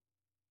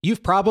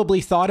You've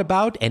probably thought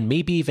about and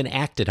maybe even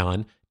acted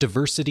on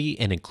diversity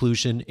and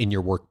inclusion in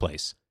your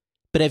workplace.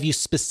 But have you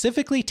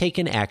specifically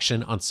taken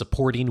action on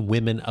supporting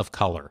women of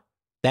color?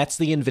 That's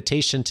the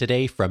invitation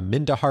today from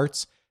Minda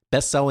Harts,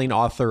 best-selling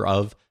author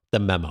of The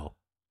Memo.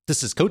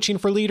 This is Coaching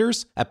for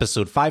Leaders,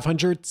 episode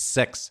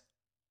 506.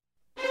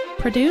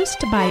 Produced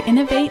by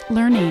Innovate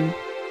Learning,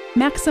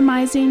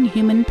 maximizing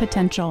human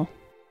potential.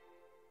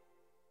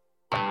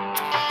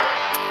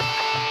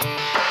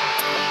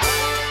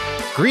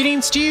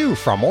 Greetings to you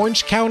from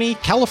Orange County,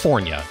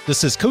 California.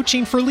 This is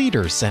Coaching for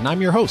Leaders, and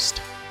I'm your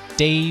host,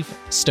 Dave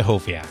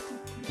Stachowiak.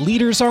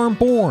 Leaders aren't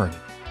born,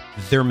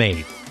 they're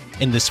made.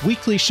 And this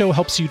weekly show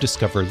helps you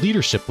discover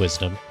leadership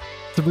wisdom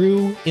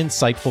through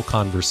insightful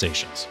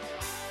conversations.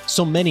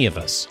 So many of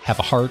us have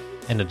a heart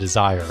and a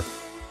desire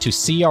to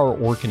see our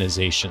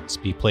organizations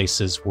be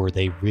places where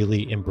they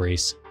really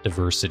embrace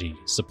diversity,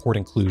 support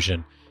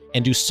inclusion,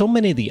 and do so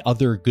many of the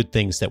other good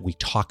things that we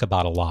talk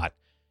about a lot.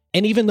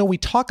 And even though we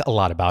talk a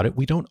lot about it,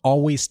 we don't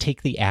always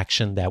take the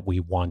action that we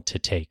want to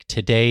take.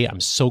 Today,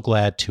 I'm so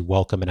glad to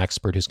welcome an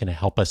expert who's going to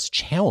help us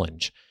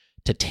challenge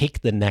to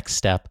take the next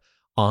step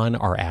on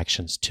our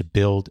actions to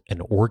build an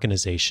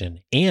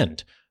organization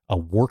and a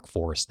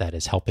workforce that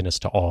is helping us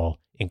to all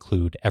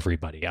include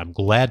everybody. I'm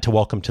glad to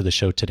welcome to the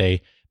show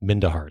today,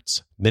 Minda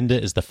Harts. Minda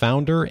is the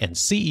founder and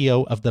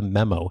CEO of The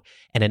Memo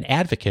and an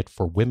advocate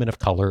for women of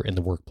color in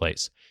the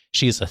workplace.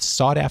 She is a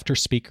sought-after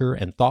speaker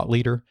and thought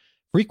leader,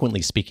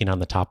 frequently speaking on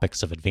the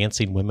topics of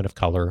advancing women of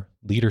color,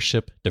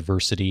 leadership,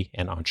 diversity,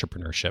 and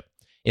entrepreneurship.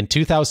 In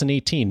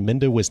 2018,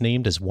 Minda was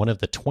named as one of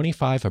the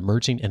 25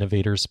 emerging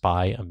innovators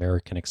by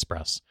American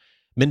Express.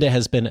 Minda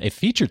has been a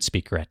featured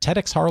speaker at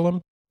TEDx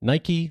Harlem,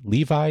 Nike,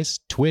 Levi's,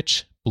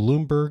 Twitch,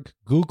 Bloomberg,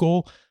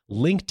 Google,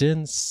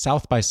 LinkedIn,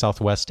 South by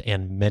Southwest,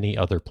 and many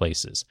other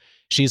places.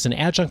 She is an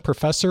adjunct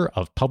professor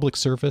of public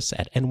service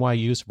at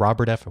NYU's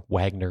Robert F.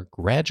 Wagner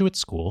Graduate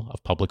School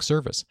of Public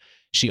Service.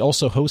 She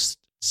also hosts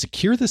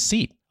Secure the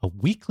Seat, a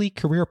weekly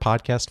career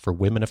podcast for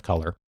women of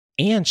color,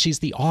 and she's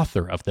the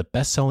author of the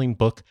best-selling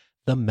book,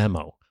 The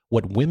Memo,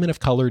 What Women of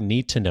Color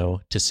Need to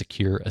Know to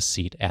Secure a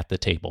Seat at the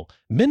Table.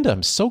 Minda,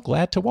 I'm so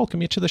glad to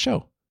welcome you to the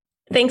show.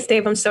 Thanks,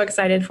 Dave. I'm so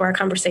excited for our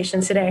conversation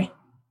today.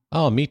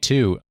 Oh, me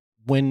too.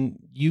 When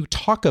you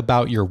talk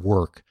about your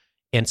work,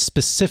 and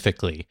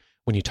specifically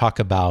when you talk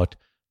about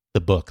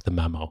the book, The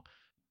Memo,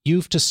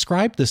 you've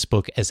described this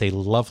book as a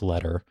love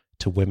letter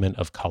to women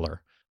of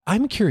color.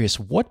 I'm curious,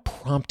 what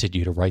prompted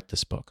you to write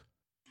this book?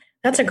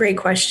 That's a great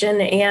question.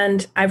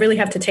 And I really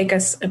have to take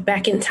us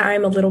back in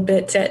time a little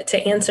bit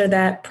to answer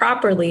that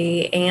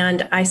properly.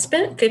 And I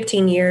spent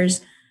 15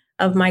 years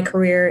of my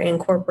career in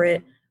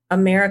corporate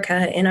America,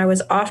 and I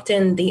was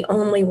often the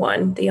only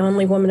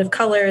woman of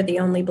color, the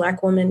only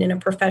Black woman in a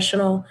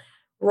professional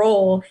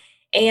role.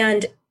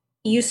 And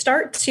you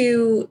start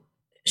to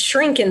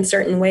shrink in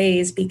certain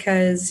ways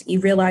because you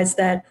realize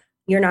that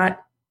you're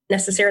not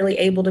necessarily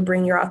able to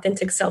bring your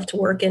authentic self to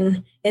work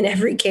in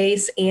every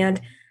case. And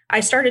I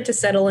started to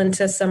settle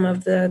into some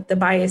of the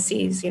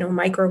biases,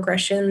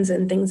 microaggressions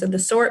and things of the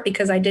sort,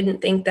 because I didn't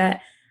think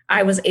that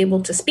I was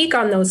able to speak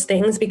on those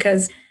things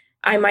because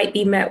I might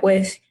be met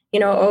with,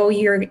 oh,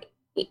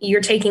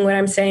 you're taking what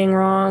I'm saying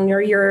wrong, or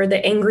you're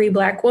the angry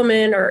Black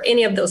woman, or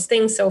any of those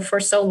things. So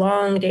for so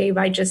long, Dave,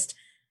 I just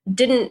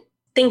didn't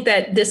think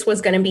that this was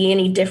going to be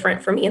any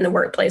different for me in the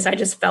workplace. I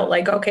just felt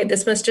like, okay,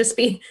 this must just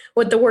be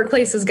what the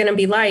workplace is going to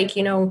be like,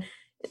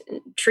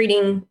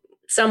 treating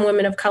some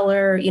women of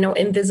color,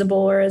 invisible,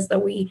 or as though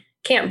we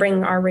can't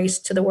bring our race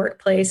to the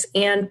workplace.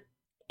 And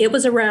it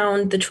was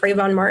around the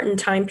Trayvon Martin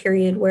time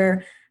period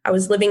where I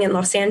was living in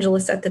Los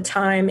Angeles at the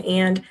time,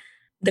 and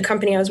the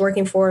company I was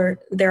working for,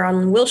 they're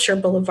on Wilshire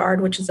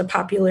Boulevard, which is a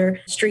popular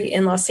street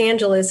in Los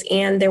Angeles.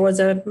 And there was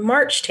a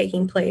march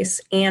taking place.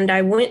 And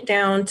I went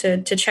down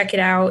to check it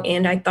out.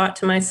 And I thought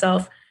to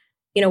myself,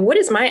 what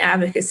is my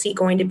advocacy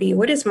going to be?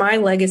 What is my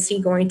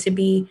legacy going to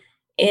be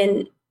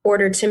in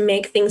order to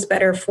make things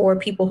better for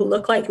people who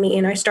look like me?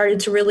 And I started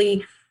to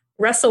really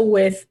wrestle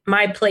with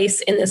my place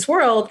in this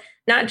world,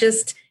 not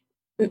just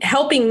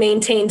helping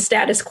maintain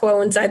status quo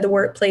inside the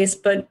workplace,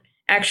 but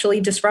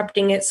actually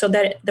disrupting it so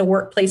that the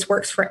workplace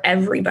works for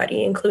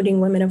everybody,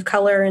 including women of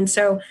color. And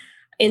so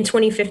in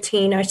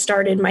 2015, I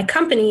started my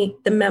company,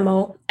 The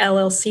Memo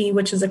LLC,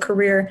 which is a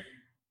career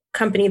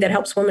company that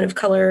helps women of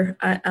color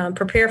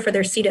prepare for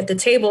their seat at the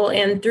table.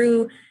 And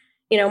through,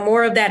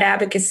 more of that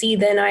advocacy,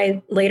 then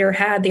I later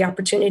had the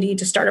opportunity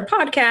to start a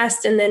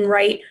podcast and then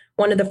write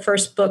one of the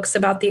first books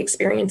about the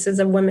experiences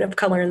of women of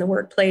color in the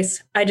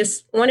workplace. I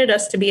just wanted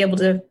us to be able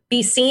to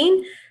be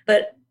seen,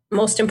 but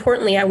most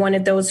importantly, I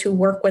wanted those who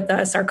work with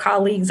us, our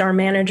colleagues, our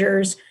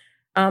managers,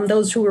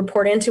 those who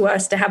report into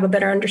us, to have a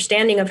better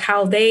understanding of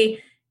how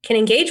they can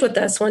engage with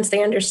us once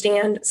they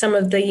understand some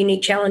of the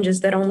unique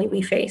challenges that only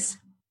we face.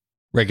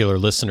 Regular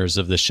listeners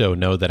of the show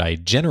know that I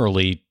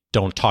generally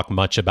don't talk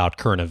much about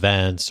current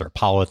events or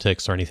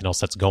politics or anything else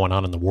that's going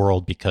on in the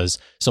world, because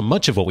so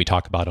much of what we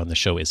talk about on the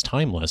show is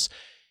timeless.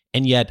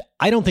 And yet,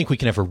 I don't think we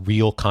can have a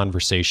real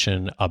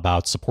conversation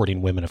about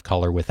supporting women of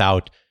color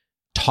without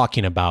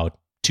talking about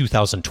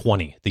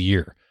 2020, the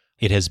year.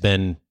 It has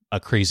been a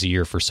crazy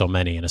year for so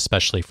many, and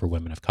especially for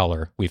women of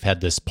color. We've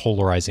had this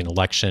polarizing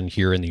election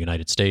here in the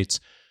United States.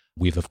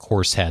 We've, of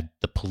course, had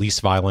the police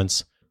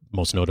violence,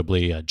 most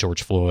notably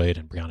George Floyd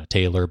and Breonna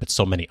Taylor, but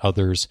so many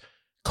others.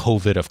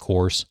 COVID, of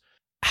course.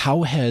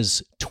 How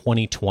has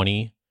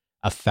 2020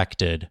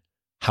 affected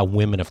how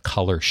women of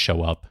color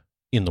show up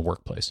in the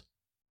workplace?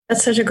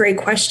 That's such a great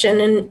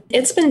question. And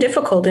it's been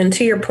difficult. And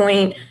to your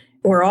point,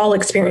 we're all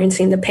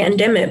experiencing the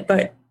pandemic,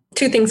 but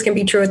two things can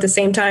be true at the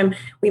same time.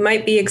 We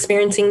might be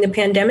experiencing the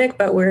pandemic,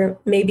 but we're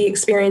maybe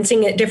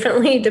experiencing it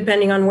differently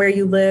depending on where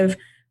you live,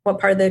 what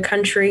part of the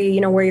country,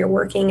 where you're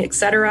working, et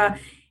cetera.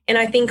 And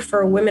I think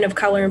for women of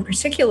color in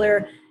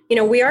particular,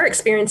 we are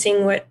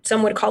experiencing what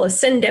some would call a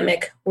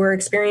syndemic. We're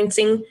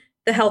experiencing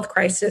the health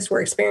crisis.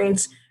 We're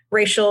experiencing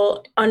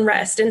racial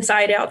unrest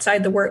inside,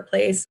 outside the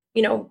workplace,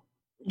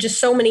 just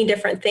so many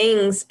different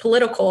things,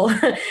 political.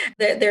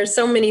 There's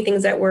so many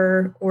things that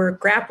we're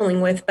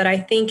grappling with. But I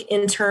think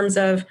in terms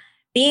of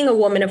being a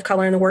woman of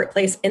color in the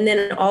workplace, and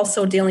then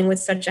also dealing with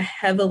such a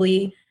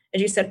heavily,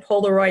 as you said,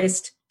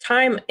 polarized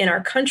time in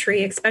our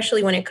country,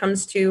 especially when it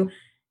comes to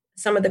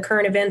some of the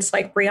current events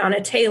like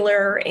Breonna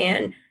Taylor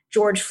and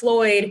George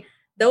Floyd,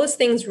 those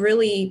things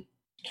really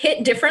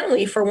hit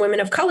differently for women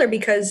of color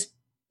because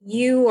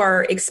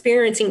you're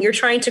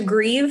trying to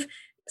grieve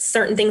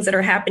certain things that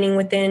are happening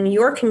within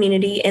your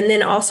community, and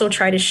then also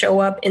try to show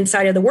up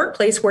inside of the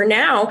workplace where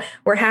now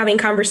we're having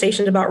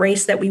conversations about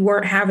race that we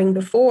weren't having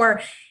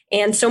before.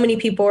 And so many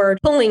people are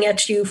pulling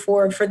at you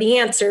for the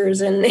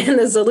answers and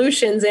the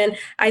solutions. And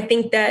I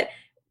think that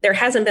there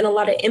hasn't been a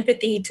lot of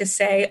empathy to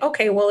say,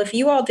 okay, well, if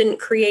you all didn't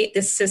create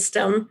this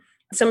system,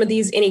 some of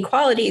these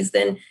inequalities,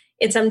 then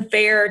it's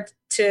unfair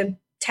to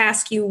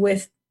task you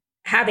with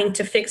having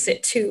to fix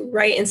it too,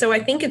 right? And so I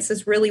think it's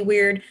this really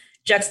weird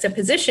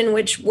juxtaposition,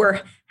 which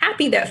we're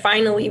happy that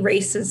finally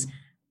race is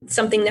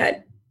something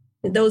that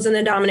those in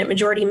the dominant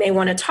majority may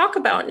want to talk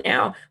about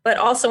now, but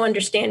also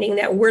understanding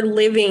that we're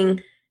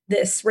living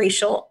this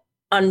racial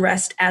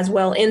unrest as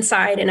well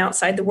inside and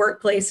outside the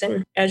workplace.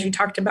 And as you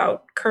talked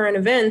about current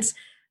events,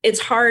 it's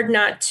hard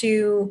not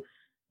to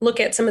look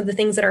at some of the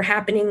things that are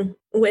happening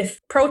with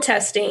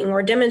protesting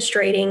or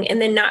demonstrating and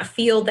then not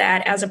feel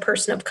that as a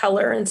person of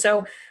color. And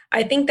so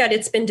I think that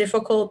it's been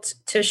difficult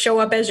to show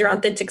up as your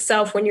authentic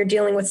self when you're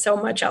dealing with so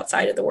much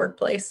outside of the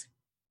workplace.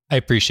 I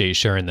appreciate you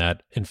sharing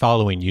that and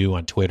following you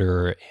on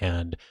Twitter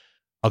and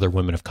other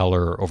women of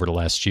color over the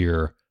last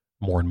year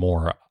more and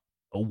more.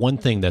 One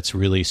thing that's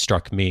really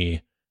struck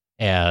me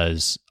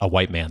as a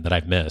white man that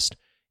I've missed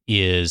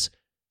is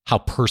how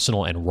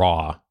personal and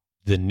raw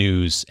the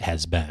news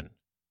has been.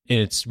 And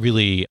it's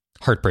really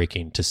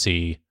heartbreaking to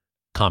see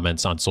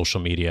comments on social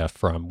media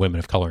from women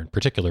of color in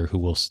particular who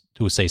will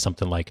say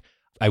something like,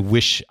 I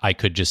wish I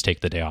could just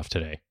take the day off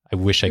today. I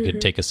wish I could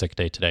take a sick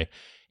day today.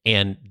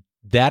 And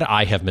that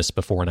I have missed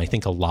before. And I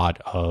think a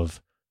lot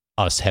of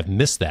us have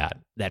missed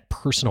that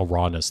personal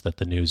rawness that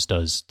the news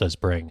does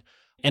bring.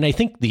 And I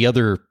think the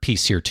other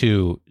piece here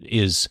too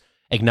is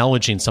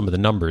acknowledging some of the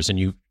numbers. And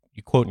you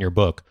quote in your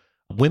book,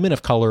 women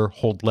of color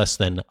hold less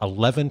than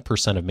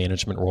 11% of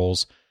management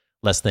roles,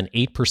 less than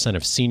 8%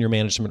 of senior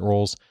management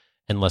roles,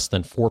 and less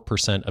than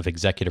 4% of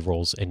executive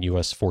roles in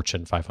U.S.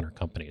 Fortune 500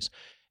 companies.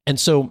 And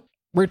so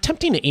we're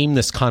attempting to aim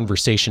this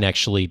conversation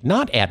actually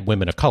not at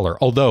women of color,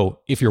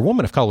 although if you're a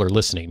woman of color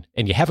listening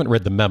and you haven't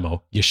read the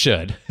memo, you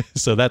should.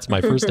 So that's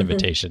my first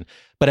invitation.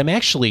 But I'm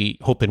actually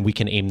hoping we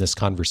can aim this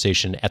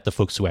conversation at the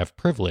folks who have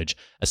privilege,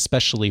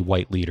 especially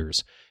white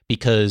leaders,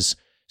 because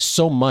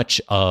so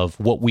much of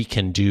what we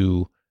can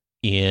do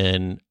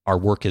in our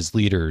work as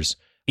leaders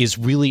is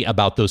really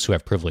about those who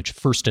have privilege.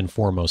 First and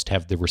foremost,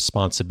 have the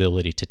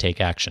responsibility to take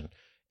action.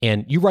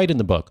 And you write in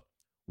the book,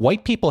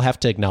 white people have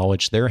to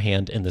acknowledge their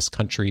hand in this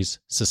country's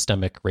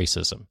systemic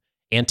racism.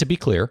 And to be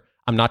clear,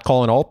 I'm not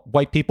calling all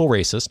white people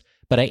racist,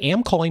 but I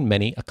am calling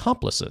many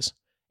accomplices.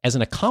 As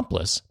an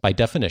accomplice, by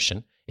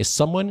definition, is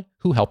someone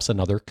who helps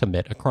another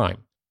commit a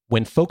crime.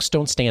 When folks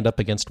don't stand up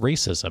against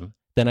racism,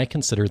 then I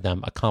consider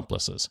them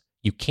accomplices.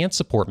 You can't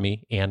support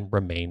me and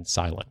remain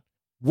silent.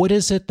 What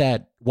is it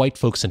that white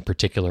folks in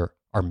particular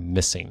are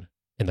missing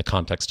in the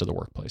context of the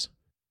workplace?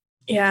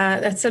 Yeah,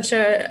 that's such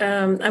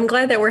I'm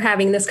glad that we're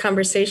having this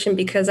conversation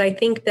because I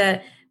think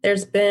that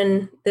there's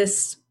been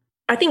this,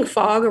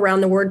 fog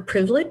around the word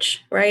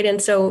privilege, right?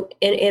 And so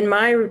in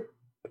my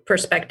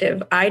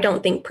perspective, I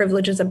don't think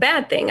privilege is a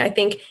bad thing. I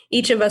think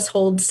each of us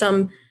holds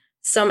some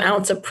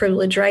ounce of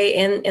privilege, right?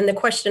 And the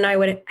question I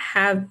would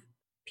have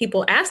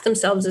people ask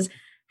themselves is,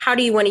 how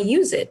do you want to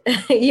use it?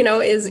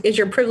 Is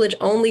your privilege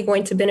only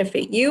going to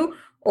benefit you?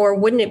 Or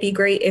wouldn't it be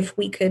great if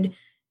we could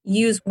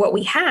use what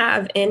we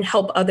have and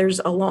help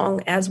others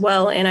along as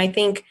well? And I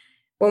think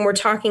when we're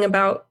talking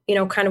about,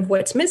 kind of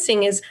what's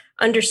missing is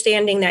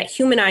understanding that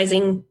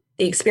humanizing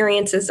the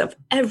experiences of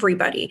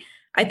everybody.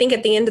 I think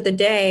at the end of the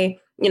day,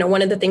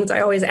 one of the things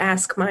I always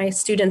ask my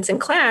students in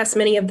class,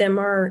 many of them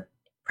are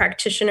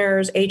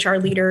practitioners, HR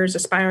leaders,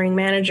 aspiring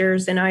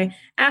managers, and I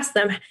ask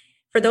them,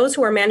 for those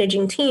who are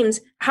managing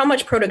teams, how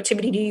much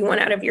productivity do you want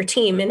out of your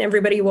team? And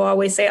everybody will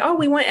always say, oh,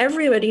 we want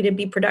everybody to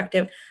be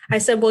productive. I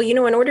said, well, in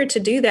order to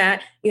do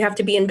that, you have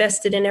to be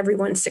invested in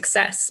everyone's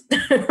success,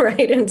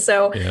 right? And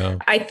so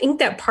I think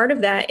that part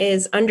of that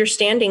is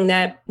understanding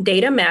that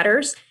data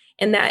matters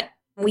and that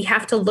we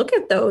have to look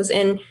at those.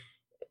 And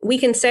we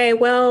can say,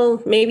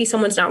 well, maybe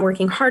someone's not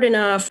working hard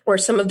enough or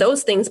some of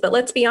those things. But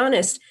let's be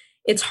honest,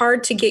 it's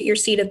hard to get your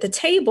seat at the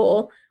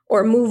table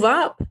or move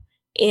up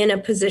in a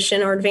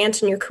position or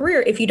advance in your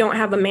career if you don't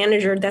have a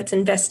manager that's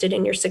invested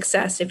in your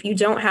success, if you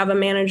don't have a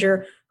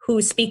manager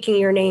who's speaking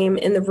your name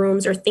in the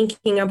rooms or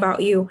thinking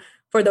about you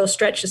for those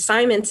stretch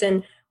assignments.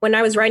 And when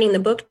I was writing the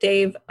book,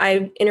 Dave,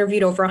 I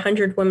interviewed over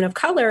 100 women of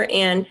color.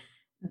 And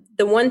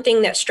the one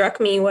thing that struck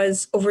me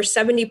was over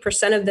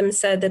 70% of them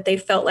said that they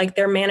felt like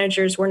their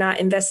managers were not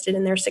invested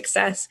in their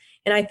success.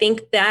 And I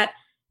think that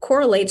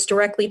correlates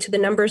directly to the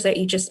numbers that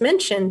you just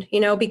mentioned,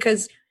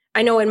 because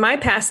I know in my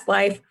past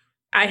life,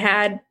 I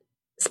had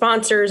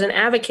sponsors and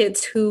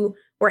advocates who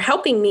were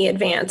helping me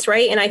advance,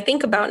 right? And I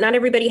think about not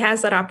everybody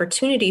has that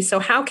opportunity. So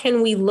how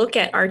can we look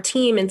at our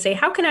team and say,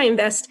 how can I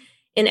invest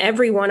in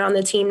everyone on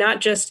the team,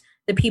 not just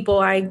the people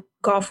I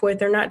golf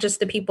with or not just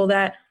the people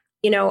that,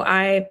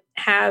 I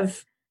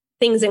have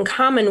things in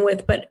common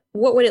with, but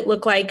what would it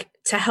look like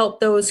to help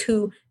those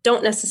who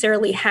don't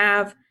necessarily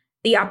have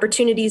the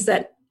opportunities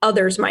that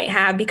others might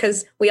have?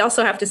 Because we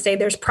also have to say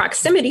there's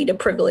proximity to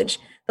privilege.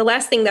 The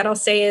last thing that I'll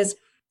say is,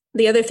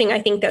 the other thing I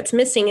think that's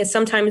missing is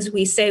sometimes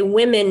we say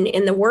women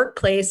in the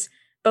workplace,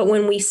 but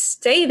when we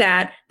say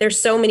that, there's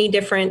so many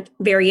different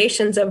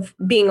variations of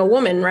being a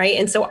woman, right?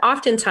 And so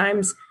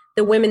oftentimes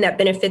the women that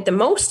benefit the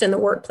most in the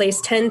workplace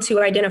tend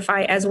to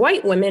identify as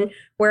white women,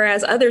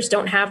 whereas others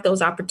don't have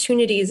those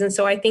opportunities. And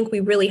so I think we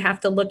really have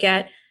to look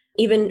at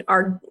even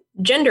our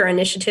gender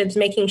initiatives,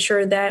 making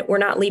sure that we're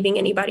not leaving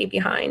anybody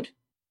behind.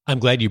 I'm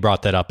glad you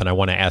brought that up, and I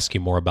want to ask you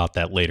more about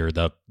that later,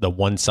 the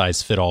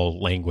one-size-fit-all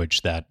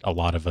language that a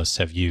lot of us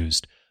have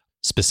used,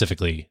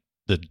 specifically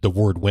the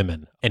word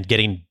women, and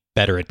getting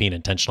better at being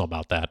intentional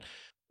about that.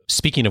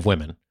 Speaking of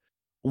women,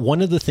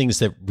 one of the things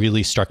that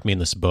really struck me in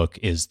this book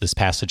is this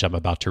passage I'm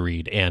about to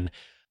read, and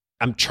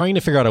I'm trying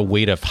to figure out a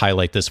way to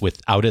highlight this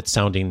without it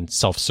sounding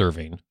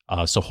self-serving.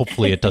 So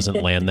hopefully it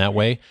doesn't land that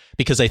way,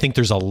 because I think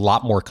there's a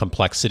lot more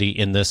complexity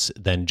in this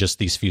than just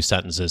these few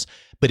sentences.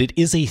 But it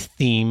is a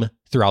theme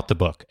throughout the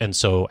book. And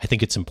so I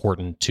think it's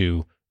important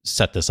to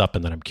set this up,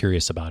 and then I'm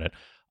curious about it.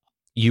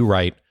 You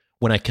write,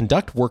 when I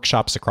conduct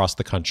workshops across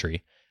the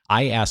country,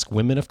 I ask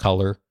women of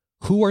color,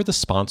 who are the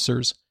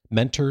sponsors,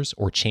 mentors,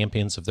 or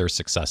champions of their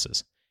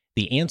successes?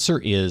 The answer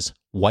is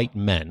white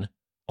men,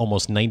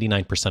 almost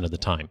 99% of the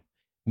time.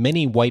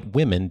 Many white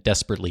women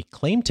desperately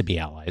claim to be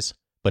allies,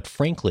 but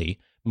frankly,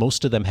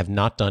 most of them have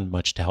not done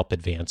much to help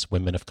advance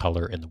women of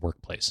color in the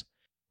workplace.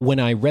 When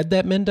I read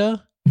that,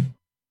 Minda,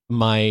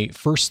 my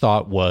first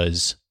thought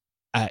was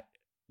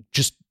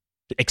just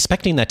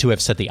expecting that to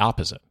have said the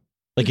opposite.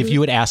 Like if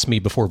you had asked me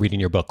before reading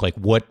your book, like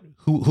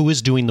who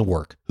is doing the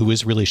work, who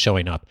is really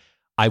showing up,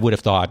 I would have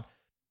thought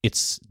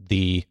it's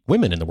the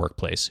women in the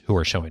workplace who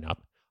are showing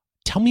up.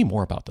 Tell me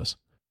more about this.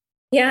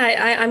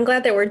 Yeah, I'm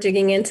glad that we're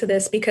digging into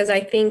this, because I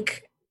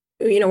think,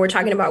 we're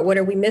talking about what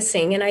are we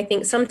missing? And I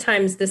think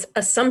sometimes this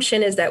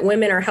assumption is that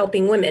women are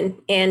helping women.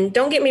 And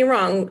don't get me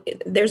wrong,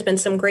 there's been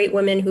some great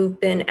women who've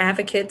been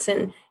advocates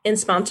and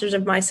sponsors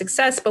of my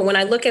success. But when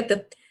I look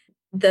at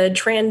the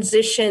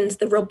transitions,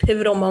 the real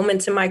pivotal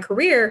moments in my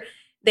career,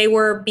 they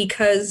were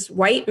because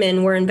white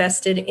men were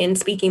invested in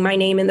speaking my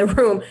name in the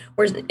room,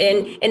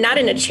 and not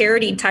in a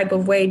charity type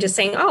of way, just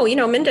saying, oh,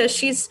 Minda,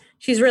 she's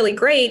really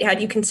great.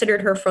 Had you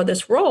considered her for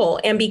this role?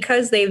 And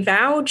because they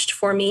vouched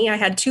for me, I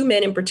had two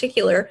men in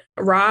particular,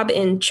 Rob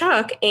and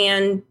Chuck,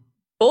 and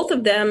both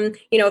of them,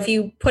 if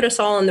you put us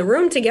all in the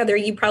room together,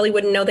 you probably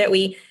wouldn't know that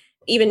we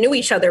even knew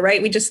each other, right?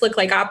 We just look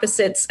like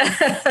opposites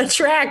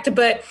attract.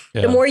 But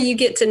the more you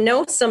get to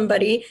know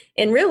somebody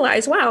and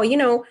realize, wow,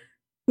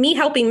 me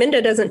helping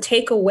Minda doesn't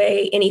take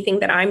away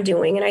anything that I'm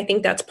doing. And I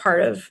think that's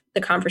part of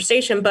the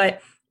conversation.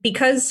 But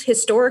because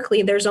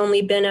historically there's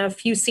only been a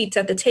few seats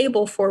at the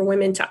table for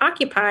women to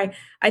occupy,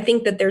 I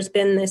think that there's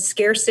been this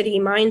scarcity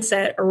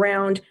mindset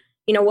around,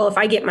 well, if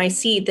I get my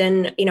seat,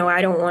 then,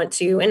 I don't want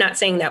to. And not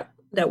saying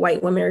that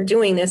white women are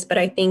doing this, but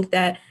I think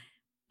that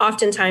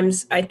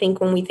oftentimes, I think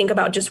when we think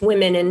about just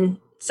women and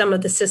some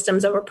of the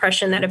systems of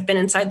oppression that have been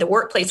inside the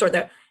workplace or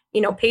the,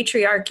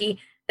 patriarchy,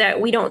 that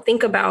we don't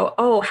think about,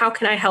 oh, how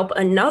can I help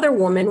another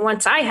woman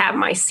once I have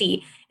my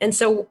seat? And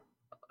so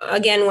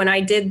again, when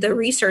I did the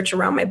research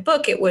around my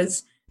book, it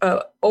was an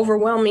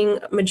overwhelming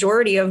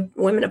majority of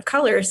women of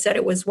color said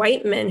it was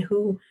white men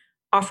who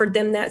offered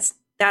them that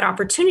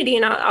opportunity.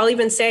 And I'll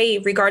even say,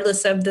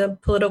 regardless of the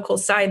political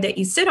side that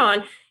you sit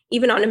on,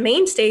 even on the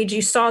main stage,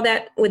 you saw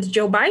that with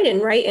Joe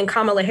Biden, right? And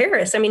Kamala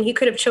Harris. I mean, he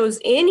could have chose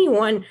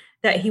anyone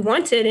that he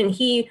wanted, and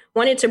he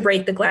wanted to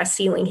break the glass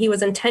ceiling. He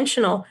was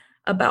intentional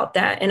about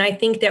that. And I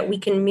think that we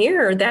can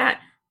mirror that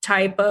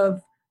type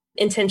of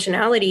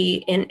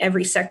intentionality in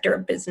every sector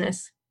of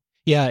business.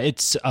 Yeah,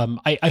 it's.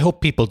 I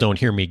hope people don't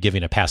hear me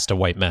giving a pass to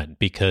white men,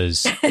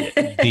 because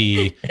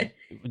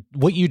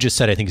what you just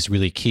said, I think, is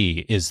really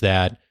key. Is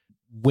that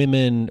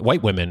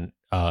white women,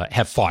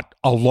 have fought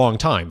a long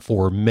time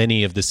for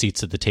many of the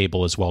seats at the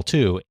table as well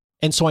too.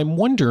 And so I'm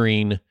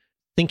wondering,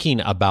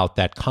 thinking about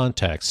that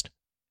context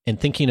and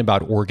thinking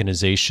about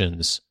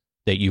organizations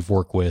that you've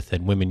worked with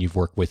and women you've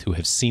worked with who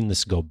have seen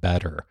this go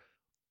better,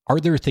 are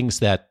there things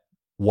that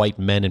white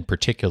men in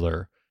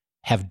particular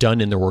have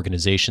done in their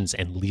organizations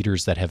and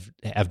leaders that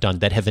have done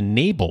that have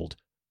enabled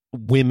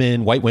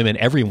women, white women,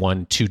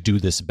 everyone to do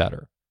this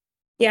better?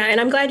 Yeah,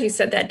 and I'm glad you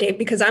said that, Dave,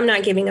 because I'm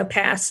not giving a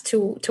pass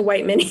to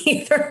white men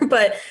either.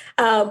 But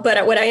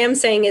what I am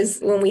saying is,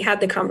 when we had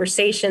the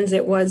conversations,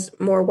 it was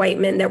more white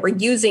men that were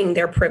using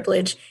their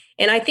privilege.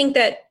 And I think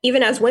that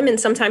even as women,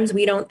 sometimes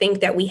we don't think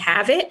that we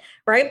have it,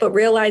 right? But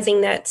realizing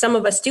that some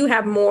of us do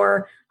have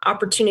more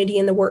opportunity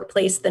in the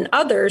workplace than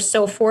others.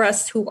 So for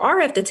us who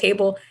are at the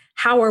table,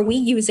 how are we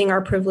using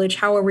our privilege?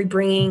 How are we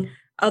bringing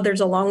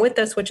others along with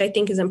us, which I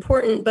think is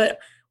important. But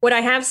what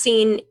I have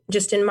seen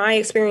just in my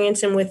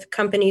experience and with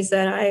companies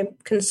that I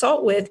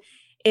consult with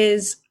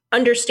is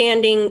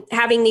understanding,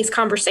 having these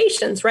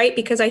conversations, right?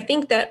 Because I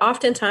think that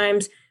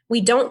oftentimes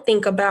we don't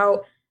think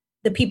about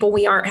the people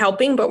we aren't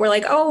helping, but we're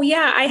like, oh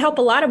yeah, I help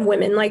a lot of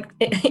women. Like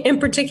in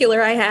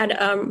particular, I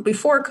had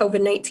before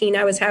COVID-19,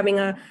 I was having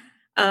a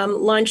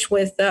lunch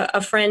with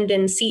a friend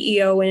and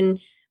CEO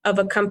of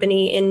a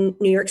company in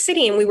New York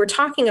City. And we were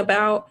talking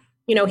about,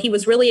 he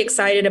was really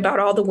excited about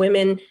all the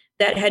women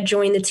that had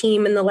joined the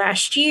team in the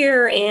last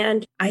year.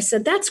 And I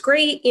said, that's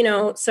great,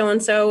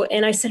 so-and-so.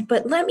 And I said,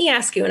 but let me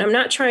ask you, and I'm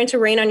not trying to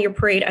rain on your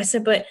parade. I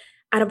said, but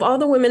out of all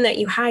the women that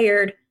you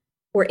hired,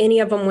 were any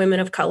of them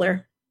women of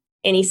color?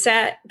 And he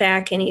sat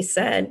back and he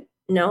said,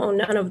 no,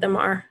 none of them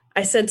are.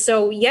 I said,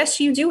 so yes,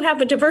 you do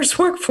have a diverse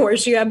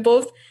workforce. You have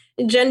both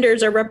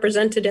genders are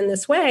represented in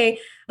this way,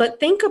 but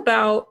think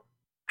about,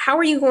 how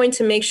are you going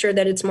to make sure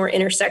that it's more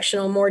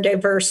intersectional, more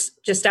diverse,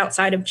 just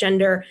outside of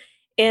gender?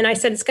 And I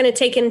said, it's going to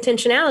take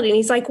intentionality. And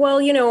he's like,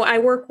 well, I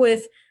work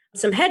with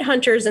some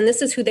headhunters and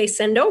this is who they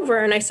send over.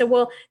 And I said,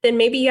 well, then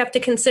maybe you have to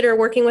consider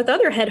working with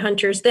other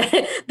headhunters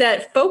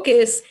that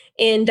focus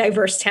in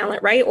diverse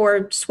talent, right?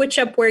 Or switch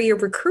up where you're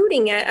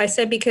recruiting at. I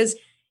said, because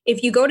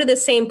if you go to the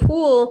same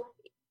pool,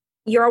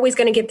 you're always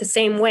going to get the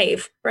same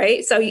wave,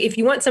 right? So if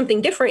you want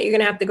something different, you're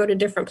going to have to go to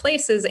different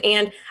places.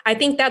 And I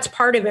think that's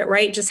part of it,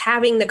 right? Just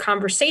having the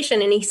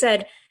conversation. And he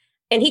said,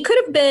 and he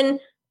could have been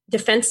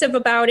defensive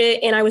about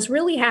it. And I was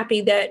really happy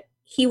that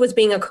he was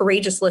being a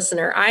courageous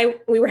listener.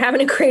 We were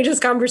having a courageous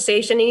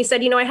conversation and he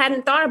said, I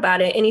hadn't thought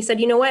about it. And he said,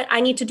 you know what,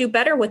 I need to do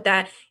better with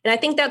that. And I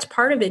think that's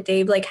part of it,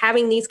 Dave, like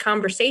having these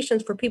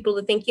conversations for people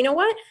to think, you know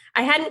what,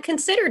 I hadn't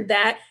considered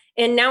that.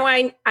 And now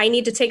I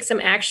need to take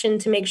some action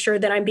to make sure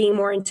that I'm being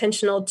more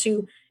intentional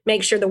to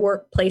make sure the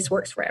workplace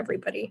works for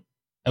everybody.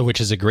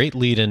 Which is a great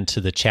lead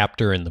into the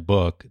chapter in the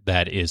book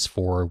that is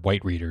for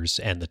white readers.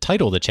 And the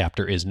title of the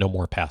chapter is No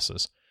More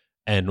Passes.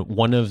 And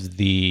one of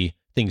the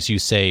things you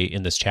say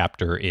in this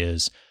chapter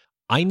is,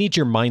 I need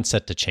your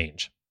mindset to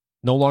change.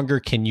 No longer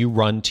can you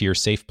run to your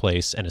safe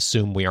place and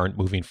assume we aren't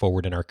moving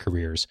forward in our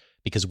careers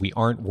because we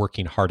aren't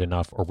working hard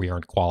enough or we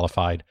aren't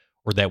qualified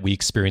or that we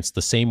experience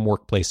the same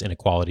workplace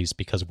inequalities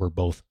because we're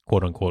both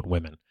quote unquote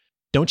women.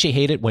 Don't you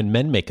hate it when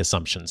men make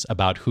assumptions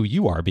about who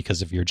you are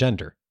because of your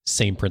gender?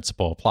 Same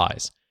principle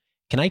applies.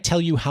 Can I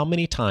tell you how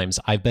many times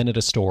I've been at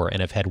a store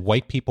and have had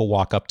white people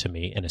walk up to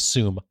me and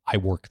assume I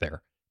work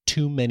there?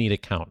 Too many to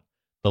count.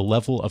 The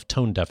level of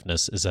tone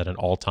deafness is at an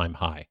all-time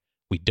high.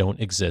 We don't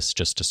exist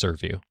just to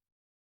serve you.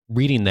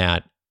 Reading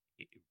that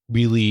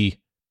really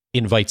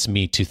invites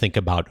me to think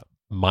about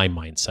my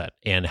mindset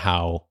and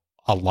how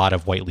a lot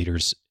of white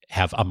leaders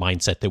have a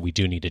mindset that we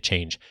do need to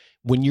change.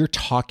 When you're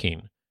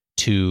talking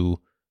to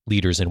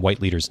leaders and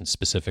white leaders and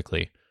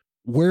specifically,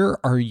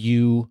 where are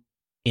you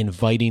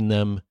inviting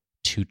them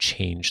to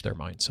change their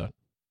mindset?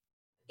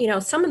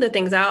 Some of the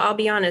things, I'll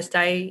be honest,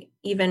 I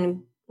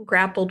even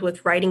grappled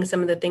with writing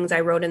some of the things I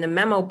wrote in the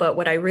memo. But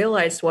what I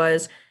realized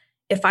was,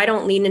 if I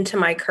don't lean into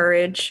my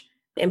courage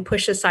and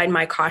push aside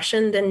my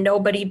caution, then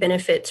nobody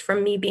benefits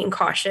from me being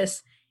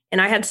cautious.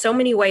 And I had so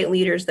many white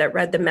leaders that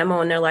read the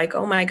memo and they're like,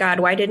 oh my God,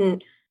 why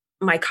didn't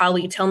my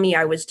colleague tell me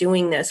I was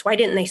doing this? Why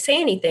didn't they say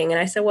anything? And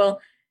I said,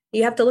 well,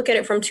 you have to look at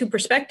it from two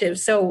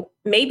perspectives. So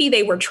maybe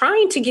they were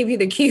trying to give you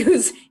the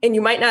cues and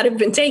you might not have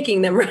been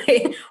taking them,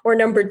 right? Or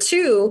number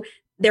two,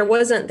 there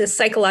wasn't this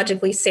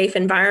psychologically safe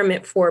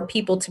environment for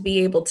people to be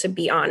able to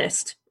be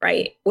honest,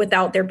 right?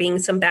 Without there being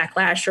some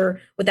backlash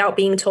or without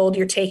being told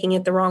you're taking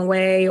it the wrong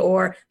way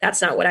or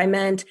that's not what I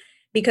meant.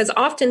 Because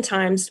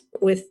oftentimes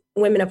with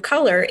women of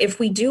color, if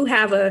we do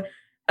have a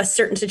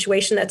certain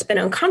situation that's been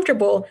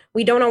uncomfortable,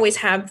 we don't always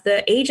have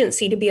the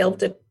agency to be able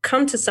to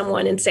come to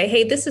someone and say,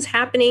 hey, this is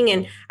happening.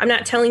 And I'm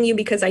not telling you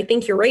because I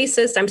think you're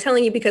racist. I'm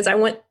telling you because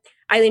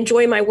I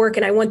enjoy my work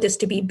and I want this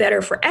to be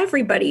better for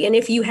everybody. And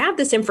if you have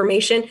this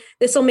information,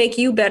 this will make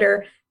you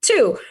better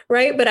too,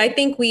 right? But I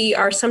think we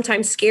are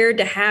sometimes scared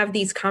to have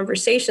these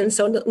conversations.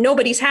 So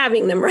nobody's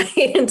having them,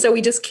 right? And so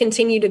we just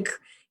continue to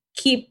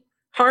keep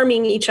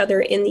harming each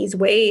other in these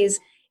ways.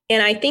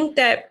 And I think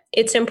that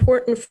it's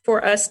important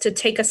for us to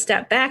take a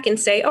step back and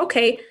say,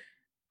 okay,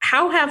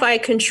 how have I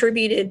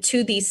contributed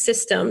to these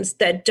systems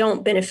that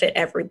don't benefit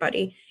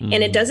everybody? Mm-hmm.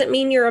 And it doesn't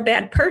mean you're a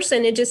bad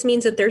person. It just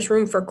means that there's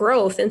room for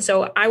growth. And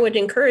so I would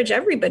encourage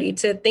everybody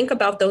to think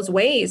about those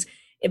ways.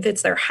 If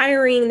it's their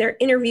hiring, their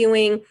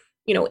interviewing,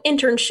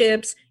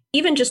 internships,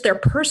 even just their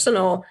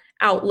personal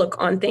outlook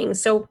on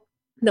things. So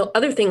the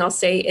other thing I'll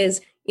say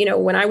is,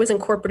 when I was in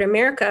corporate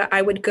America,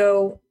 I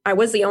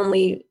was the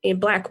only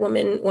Black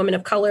woman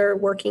of color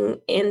working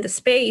in the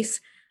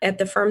space at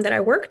the firm that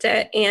I worked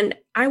at. And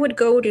I would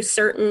go to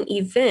certain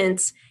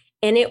events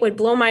and it would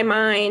blow my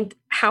mind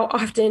how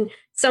often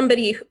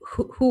somebody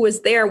who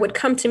was there would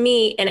come to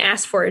me and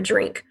ask for a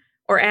drink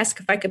or ask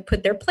if I could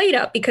put their plate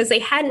up because they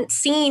hadn't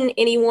seen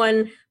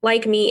anyone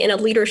like me in a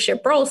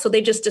leadership role. So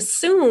they just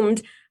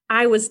assumed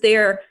I was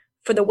there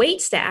for the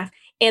wait staff.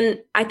 And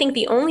I think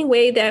the only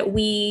way that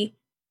we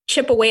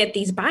chip away at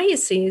these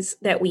biases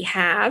that we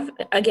have,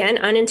 again,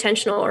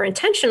 unintentional or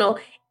intentional,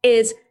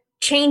 is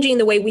changing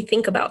the way we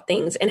think about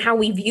things and how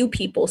we view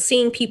people,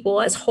 seeing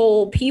people as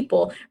whole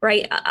people,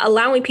 right?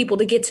 Allowing people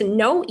to get to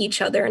know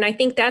each other. And I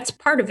think that's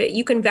part of it.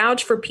 You can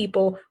vouch for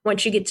people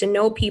once you get to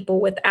know people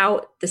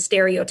without the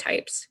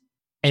stereotypes.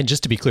 And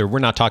just to be clear, we're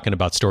not talking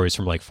about stories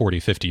from like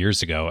 40, 50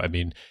 years ago. I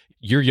mean,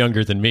 you're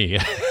younger than me.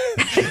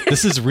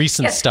 This is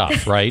recent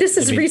stuff, right? This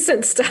is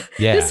recent stuff.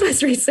 Yeah. This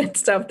was recent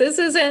stuff. This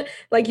isn't,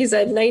 like you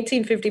said,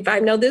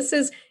 1955. No,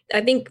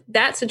 I think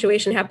that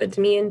situation happened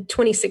to me in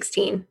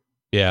 2016.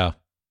 Yeah.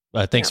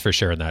 Thanks for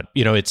sharing that.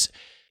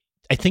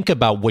 I think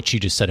about what you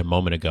just said a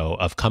moment ago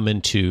of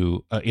coming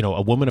to,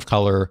 a woman of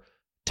color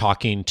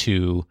talking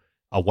to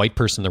a white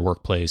person in their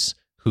workplace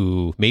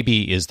who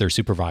maybe is their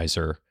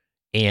supervisor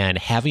and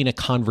having a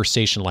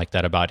conversation like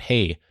that about,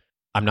 hey,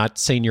 I'm not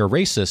saying you're a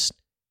racist.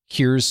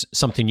 Here's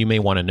something you may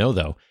want to know,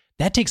 though.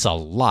 That takes a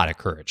lot of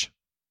courage,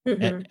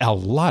 a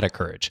lot of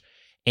courage.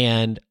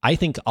 And I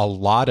think a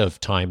lot of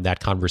time that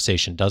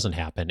conversation doesn't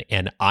happen.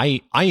 And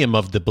I am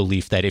of the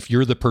belief that if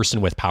you're the person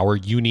with power,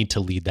 you need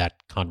to lead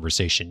that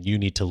conversation. You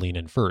need to lean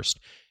in first.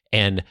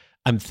 And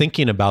I'm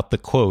thinking about the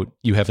quote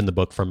you have in the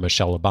book from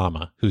Michelle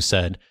Obama, who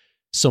said,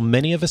 "So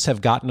many of us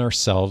have gotten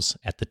ourselves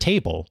at the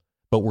table,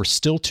 but we're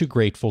still too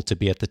grateful to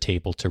be at the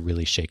table to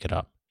really shake it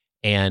up."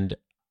 And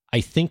I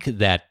think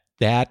that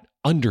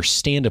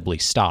understandably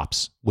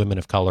stops women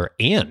of color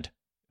and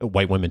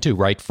white women too,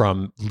 right,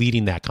 from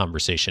leading that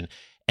conversation.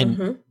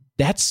 And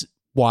that's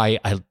why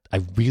I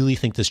really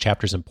think this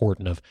chapter is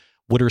important of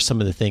what are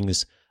some of the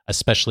things,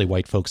 especially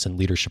white folks in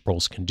leadership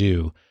roles, can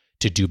do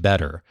to do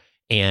better.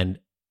 And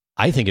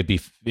I think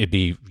it'd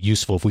be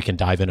useful if we can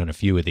dive in on a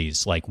few of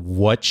these, like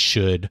what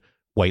should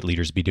white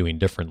leaders be doing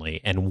differently?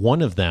 And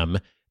one of them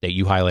that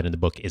you highlight in the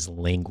book is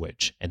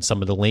language, and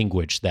some of the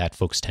language that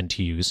folks tend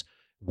to use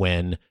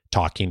when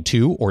talking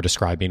to or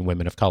describing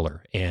women of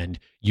color. And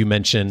you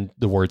mentioned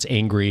the words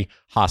angry,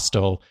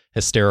 hostile,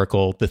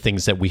 hysterical, the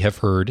things that we have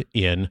heard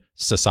in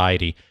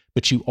society,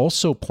 but you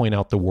also point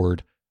out the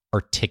word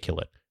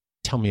articulate.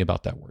 Tell me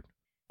about that word.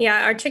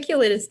 Yeah,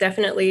 articulate is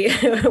definitely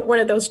one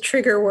of those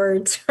trigger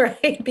words,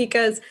 right?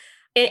 Because,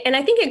 and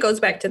I think it goes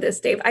back to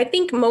this, Dave. I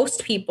think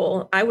most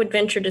people, I would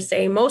venture to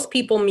say, most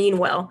people mean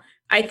well.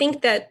 I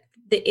think that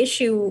the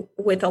issue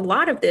with a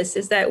lot of this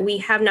is that we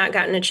have not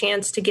gotten a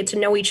chance to get to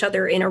know each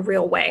other in a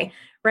real way,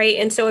 right?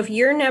 And so if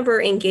you're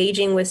never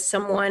engaging with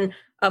someone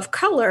of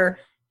color,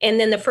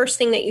 and then the first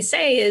thing that you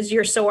say is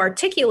you're so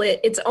articulate,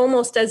 it's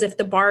almost as if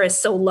the bar is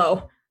so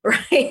low,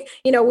 right?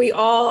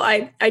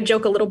 I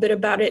joke a little bit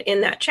about it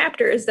in that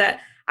chapter, is that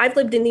I've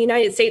lived in the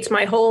United States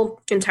my whole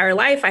entire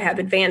life. I have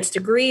advanced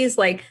degrees.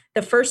 Like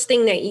the first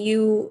thing that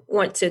you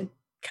want to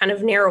kind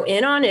of narrow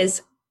in on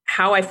is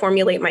how I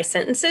formulate my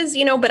sentences,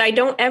 but I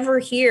don't ever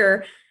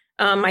hear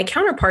my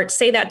counterparts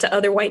say that to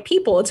other white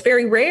people. It's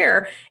very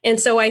rare. And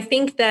so I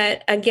think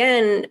that,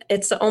 again,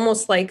 it's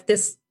almost like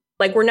this,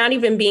 like we're not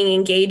even being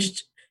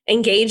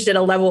engaged at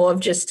a level of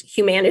just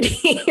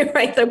humanity,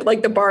 right?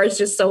 Like the bar is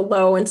just so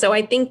low. And so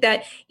I think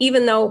that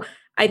even though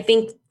I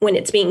think when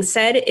it's being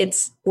said,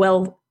 it's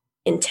well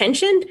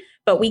intentioned,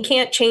 but we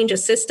can't change a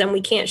system. We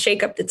can't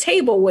shake up the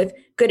table with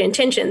good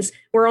intentions.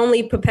 We're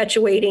only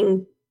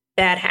perpetuating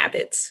bad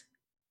habits.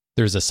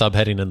 There's a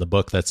subheading in the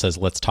book that says,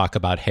 let's talk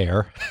about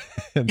hair.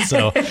 And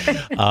so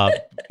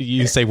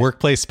you say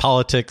workplace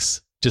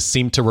politics just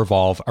seem to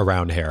revolve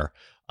around hair.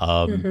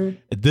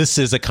 This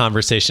is a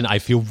conversation I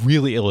feel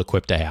really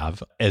ill-equipped to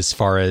have as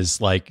far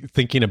as like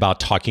thinking about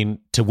talking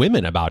to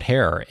women about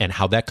hair and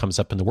how that comes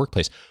up in the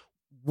workplace.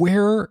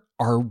 Where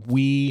are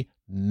we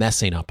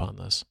messing up on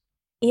this?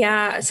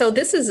 Yeah. So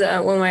this is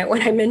when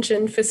I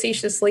mentioned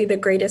facetiously the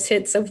greatest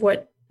hits of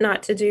what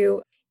not to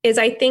do, is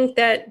I think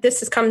that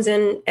this comes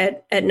in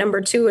at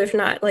number 2, if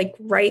not like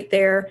right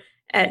there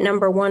at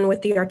number 1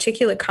 with the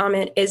articulate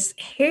comment, is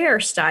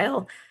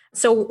hairstyle.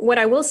 So what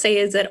I will say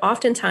is that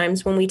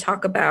oftentimes when we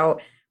talk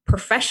about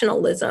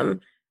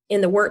professionalism in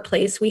the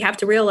workplace, we have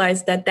to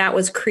realize that that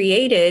was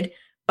created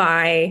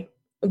by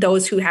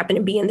those who happen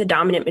to be in the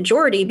dominant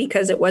majority,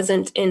 because it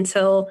wasn't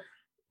until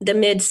the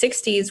mid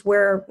 60s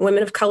where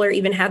women of color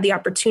even had the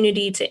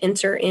opportunity to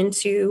enter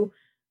into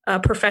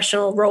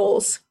professional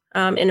roles.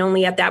 And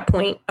only at that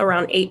point,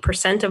 around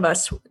 8% of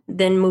us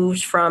then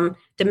moved from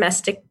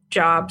domestic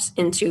jobs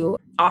into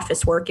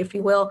office work, if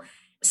you will.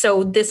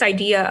 So this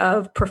idea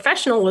of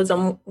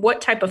professionalism,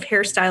 what type of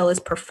hairstyle is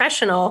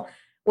professional,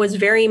 was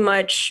very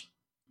much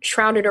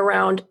shrouded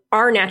around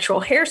our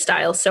natural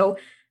hairstyle. So,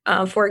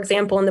 for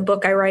example, in the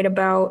book, I write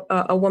about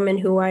a woman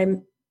who I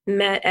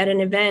met at an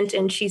event,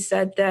 and she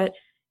said that,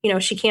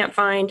 she can't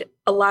find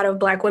a lot of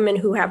Black women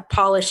who have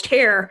polished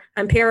hair.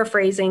 I'm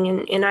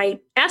paraphrasing. And I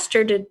asked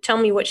her to tell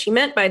me what she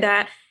meant by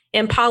that.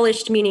 And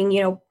polished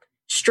meaning,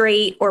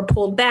 straight or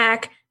pulled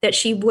back, that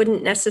she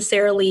wouldn't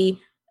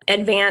necessarily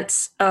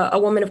advance a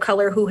woman of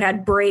color who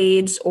had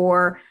braids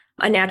or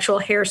a natural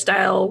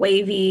hairstyle,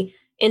 wavy,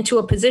 into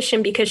a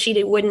position because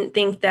she wouldn't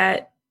think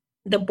that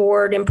the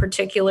board in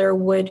particular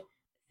would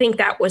think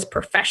that was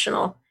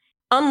professional.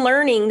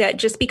 Unlearning that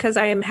just because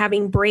I am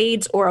having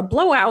braids or a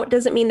blowout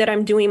doesn't mean that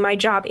I'm doing my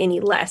job any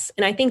less.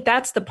 And I think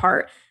that's the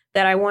part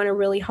that I want to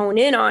really hone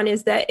in on,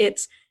 is that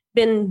it's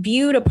been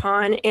viewed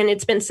upon, and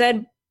it's been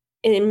said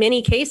in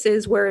many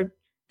cases where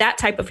that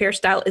type of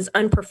hairstyle is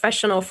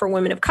unprofessional for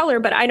women of color,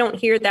 but I don't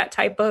hear that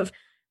type of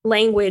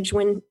language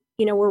when,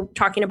 we're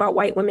talking about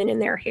white women in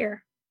their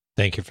hair.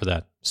 Thank you for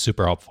that.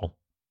 Super helpful.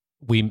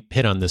 We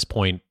hit on this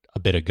point a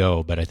bit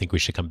ago, but I think we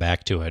should come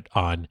back to it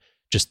on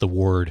just the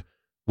word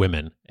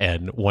women.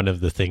 And one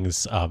of the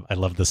things, I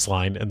love this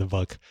line in the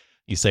book.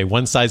 You say,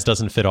 one size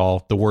doesn't fit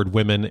all. The word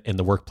women in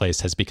the workplace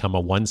has become a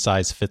one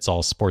size fits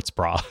all sports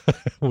bra,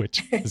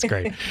 which is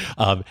great.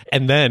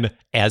 And then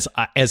as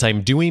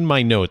I'm doing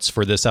my notes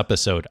for this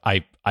episode,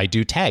 I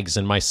do tags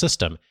in my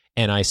system,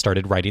 and I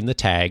started writing the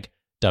tag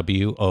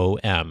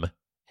WOM,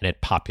 and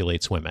it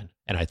populates women.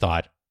 And I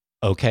thought,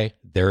 okay,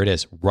 there it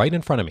is right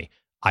in front of me.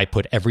 I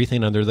put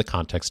everything under the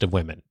context of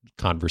women.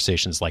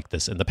 Conversations like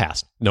this in the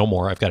past. No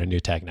more. I've got a new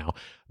tag now.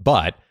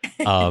 But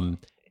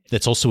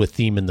that's also a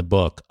theme in the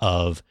book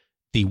of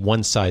the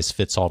one size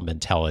fits all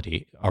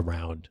mentality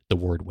around the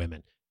word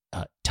women.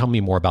 Tell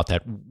me more about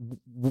that.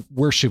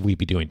 Where should we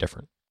be doing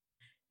different?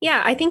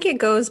 Yeah, I think it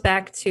goes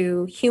back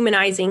to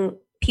humanizing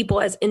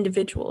people as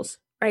individuals,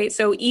 right?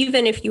 So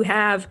even if you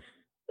have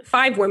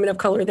 5 women of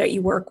color that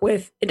you work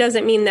with, it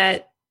doesn't mean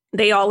that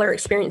they all are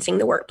experiencing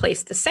the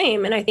workplace the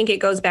same. And I think it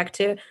goes back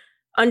to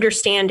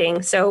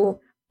understanding.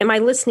 So am I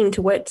listening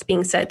to what's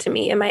being said to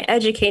me? Am I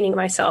educating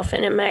myself?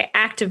 And am I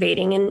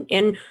activating?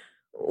 And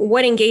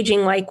what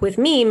engaging like with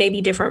me may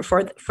be different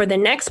for the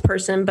next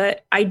person.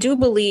 But I do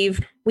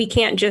believe we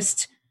can't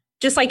just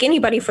like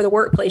anybody for the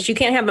workplace, you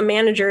can't have a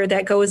manager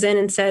that goes in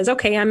and says,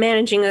 okay, I'm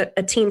managing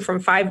a team from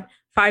five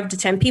to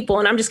 10 people,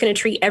 and I'm just going to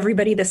treat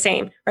everybody the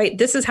same, right?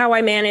 This is how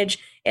I manage,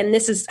 and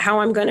this is how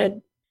I'm going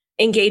to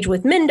engage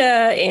with Minda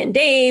and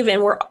Dave,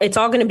 and it's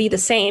all going to be the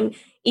same.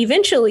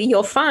 Eventually,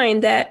 you'll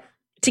find that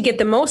to get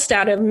the most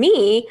out of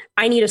me,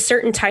 I need a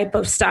certain type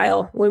of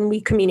style when we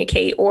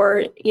communicate,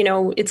 or,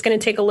 it's going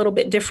to take a little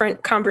bit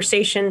different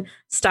conversation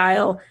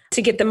style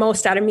to get the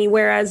most out of me.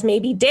 Whereas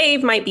maybe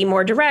Dave might be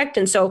more direct.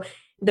 And so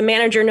the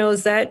manager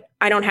knows that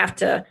I don't have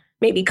to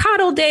maybe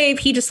coddle Dave.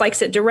 He just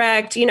likes it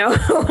direct,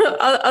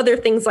 other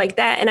things like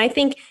that. And I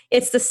think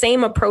it's the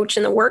same approach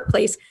in the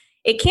workplace.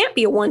 It can't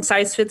be a one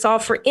size fits all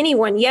for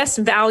anyone. Yes,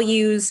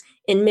 values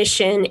and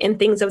mission and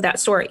things of that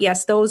sort.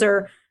 Yes, those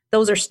are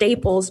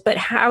staples, but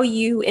how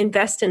you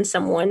invest in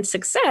someone's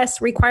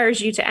success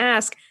requires you to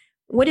ask,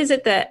 what is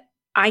it that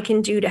I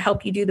can do to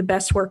help you do the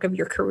best work of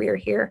your career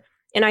here?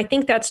 And I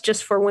think that's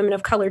just for women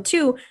of color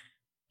too.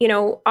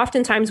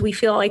 Oftentimes we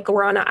feel like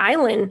we're on an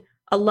island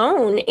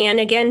alone. And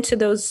again, to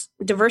those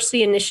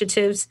diversity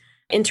initiatives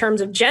in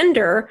terms of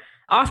gender,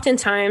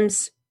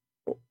 oftentimes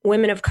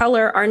women of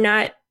color are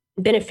not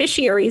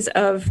beneficiaries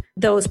of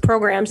those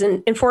programs.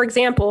 And for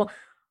example,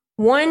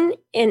 1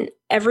 in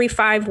every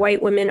 5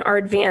 white women are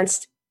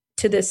advanced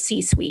to the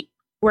C-suite,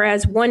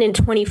 whereas 1 in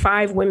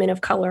 25 women of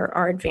color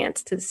are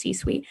advanced to the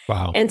C-suite.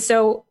 Wow. And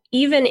so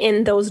even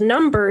in those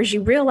numbers,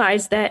 you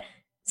realize that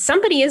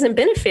somebody isn't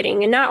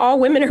benefiting, and not all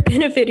women are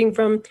benefiting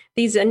from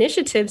these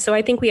initiatives. So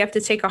I think we have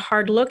to take a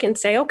hard look and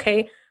say,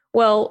 okay,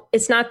 well,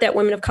 it's not that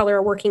women of color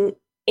are working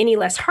any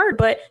less hard,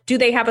 but do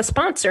they have a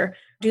sponsor?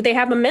 Do they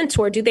have a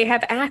mentor? Do they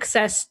have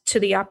access to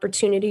the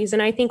opportunities?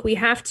 And I think we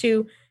have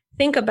to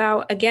think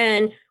about,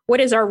 again, what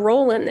is our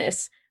role in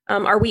this?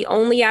 Are we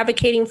only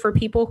advocating for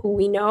people who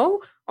we know?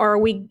 Or are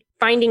we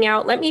finding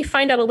out, let me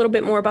find out a little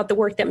bit more about the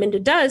work that Minda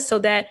does so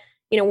that,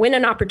 when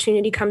an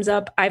opportunity comes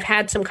up, I've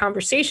had some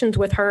conversations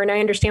with her and I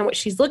understand what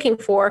she's looking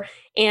for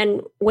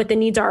and what the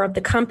needs are of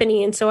the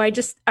company. And so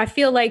I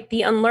feel like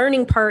the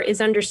unlearning part is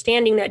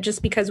understanding that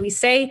just because we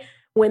say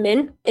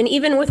women, and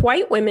even with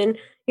white women,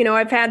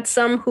 I've had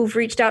some who've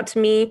reached out to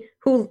me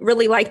who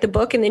really like the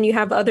book. And then you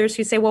have others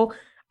who say, well,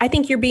 I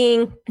think you're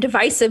being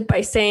divisive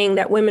by saying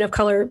that women of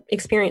color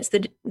experience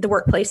the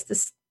workplace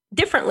this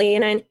differently.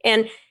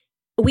 And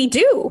we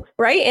do,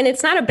 right? And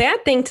it's not a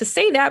bad thing to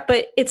say that,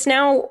 but it's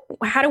now,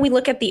 how do we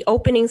look at the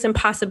openings and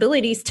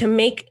possibilities to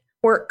make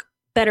work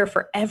better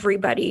for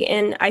everybody.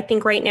 And I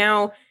think right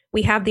now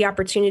we have the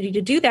opportunity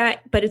to do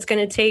that, but it's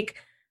going to take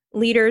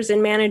leaders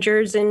and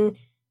managers and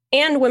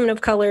women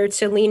of color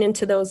to lean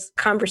into those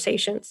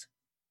conversations.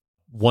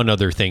 One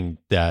other thing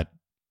that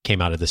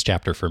came out of this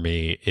chapter for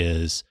me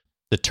is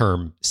the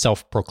term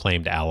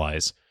self-proclaimed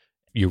allies.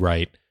 You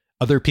write,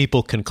 other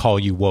people can call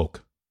you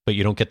woke, but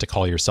you don't get to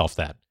call yourself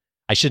that.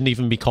 I shouldn't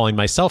even be calling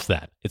myself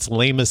that. It's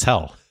lame as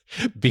hell.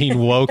 Being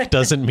woke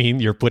doesn't mean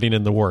you're putting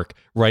in the work.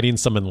 Writing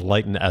some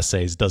enlightened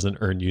essays doesn't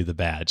earn you the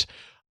badge.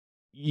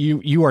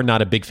 You are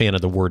not a big fan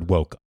of the word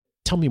woke.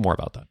 Tell me more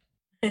about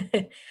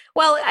that.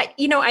 Well,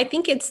 I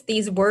think it's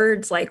these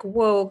words like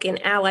woke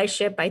and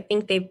allyship. I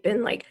think they've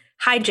been like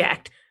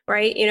hijacked,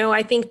 right?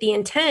 I think the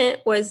intent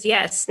was,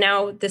 yes,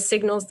 now the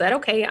signals that,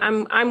 okay,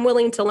 I'm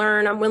willing to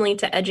learn. I'm willing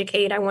to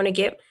educate. I want to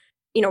get,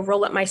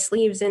 roll up my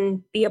sleeves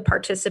and be a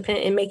participant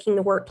in making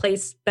the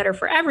workplace better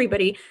for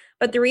everybody.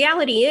 But the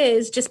reality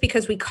is, just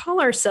because we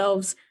call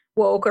ourselves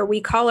woke or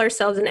we call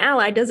ourselves an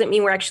ally doesn't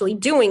mean we're actually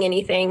doing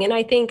anything. And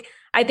I think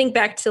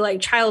back to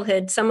like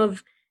childhood, some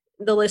of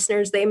the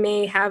listeners, they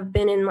may have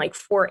been in like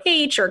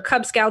 4-H or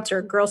Cub Scouts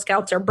or Girl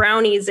Scouts or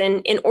Brownies.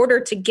 And in order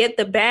to get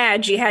the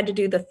badge, you had to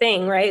do the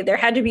thing, right? There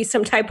had to be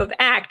some type of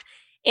act.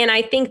 And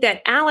I think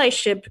that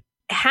allyship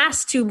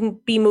has to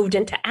be moved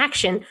into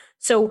action.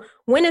 So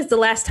when is the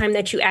last time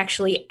that you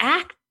actually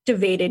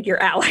activated your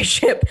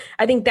allyship?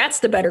 I think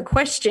that's the better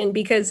question,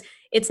 because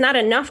it's not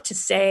enough to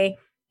say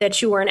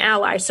that you are an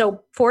ally.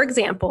 So for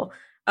example,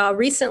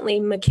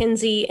 recently,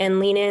 McKinsey and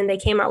Lean In, they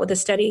came out with a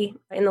study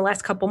in the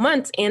last couple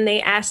months, and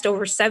they asked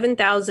over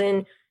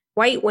 7,000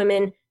 white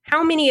women,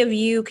 how many of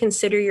you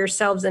consider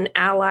yourselves an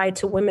ally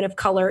to women of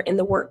color in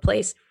the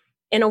workplace?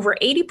 And over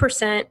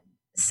 80%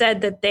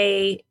 said that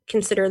they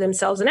consider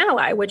themselves an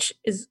ally, which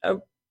is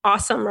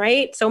awesome,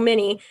 right? So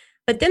many.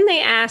 But then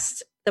they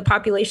asked the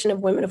population of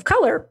women of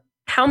color,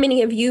 how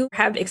many of you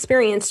have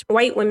experienced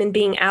white women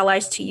being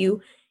allies to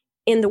you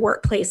in the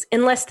workplace?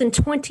 And less than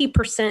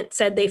 20%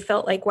 said they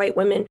felt like white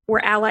women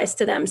were allies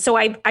to them. So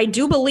I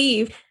do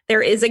believe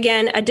there is,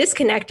 again, a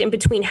disconnect in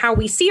between how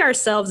we see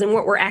ourselves and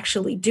what we're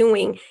actually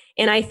doing.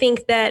 And I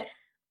think that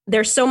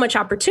there's so much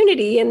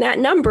opportunity in that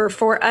number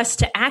for us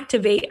to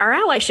activate our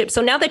allyship.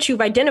 So now that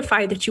you've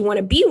identified that you want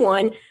to be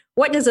one,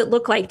 what does it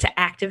look like to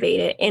activate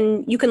it?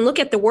 And you can look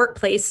at the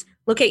workplace,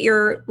 look at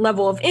your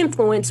level of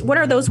influence. What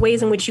are those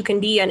ways in which you can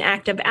be an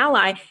active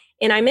ally?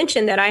 And I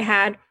mentioned that I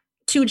had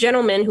 2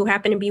 gentlemen who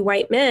happened to be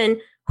white men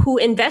who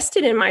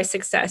invested in my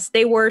success.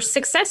 They were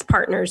success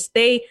partners.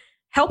 They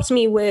helped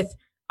me with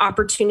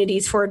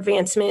opportunities for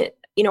advancement,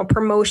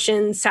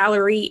 promotion,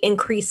 salary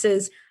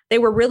increases. They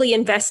were really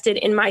invested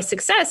in my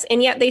success,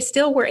 and yet they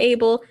still were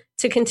able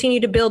to continue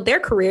to build their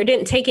career.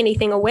 Didn't take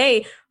anything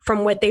away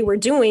from what they were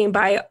doing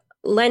by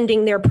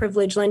lending their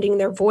privilege, lending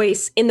their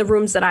voice in the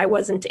rooms that I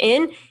wasn't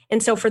in.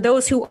 And so for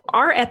those who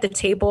are at the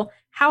table,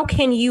 how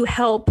can you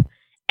help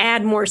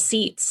add more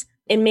seats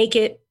and make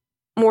it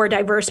more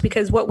diverse?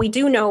 Because what we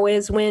do know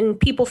is when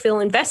people feel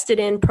invested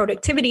in,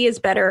 productivity is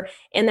better,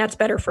 and that's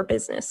better for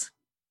business.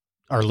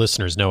 Our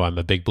listeners know I'm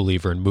a big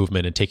believer in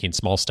movement and taking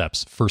small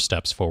steps, first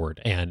steps forward.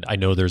 And I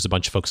know there's a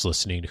bunch of folks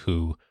listening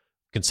who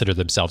consider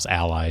themselves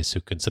allies,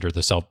 who consider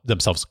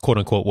themselves quote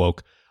unquote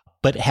woke,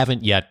 but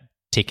haven't yet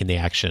taken the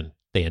action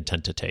they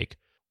intend to take.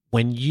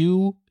 When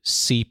you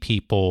see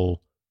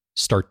people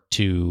start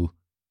to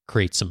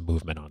create some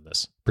movement on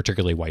this,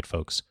 particularly white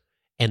folks,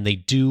 and they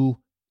do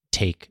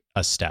take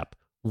a step,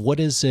 what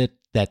is it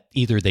that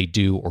either they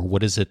do or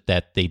what is it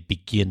that they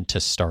begin to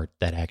start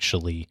that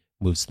actually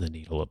moves the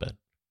needle a bit?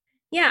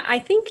 Yeah, I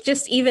think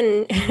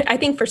I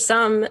think for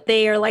some,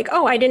 they are like,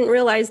 oh, I didn't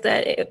realize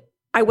that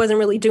I wasn't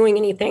really doing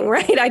anything,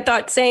 right? I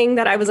thought saying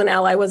that I was an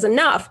ally was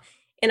enough.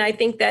 And I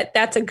think that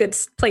that's a good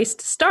place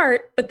to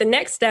start. But the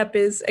next step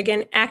is,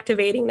 again,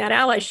 activating that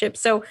allyship.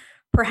 So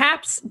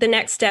perhaps the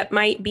next step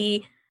might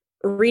be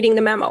reading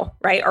the memo,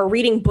 right? Or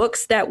reading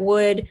books that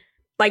would,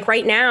 like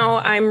right now,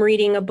 I'm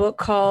reading a book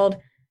called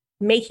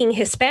Making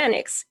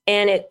Hispanics.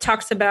 And it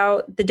talks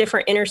about the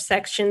different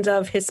intersections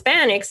of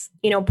Hispanics,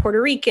 Puerto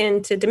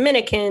Rican to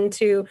Dominican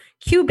to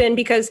Cuban,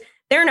 because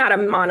they're not a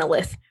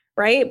monolith,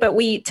 right? But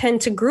we tend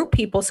to group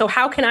people. So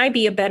how can I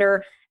be a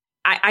better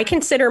I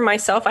consider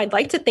myself, I'd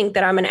like to think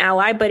that I'm an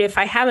ally, but if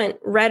I haven't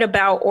read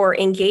about or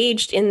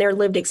engaged in their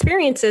lived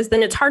experiences,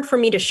 then it's hard for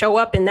me to show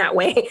up in that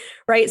way,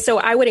 right? So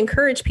I would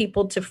encourage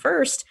people to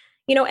first,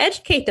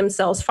 educate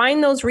themselves,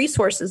 find those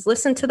resources,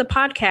 listen to the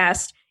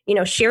podcast,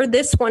 share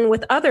this one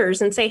with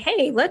others and say,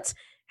 hey,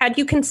 had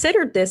you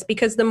considered this?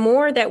 Because the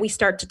more that we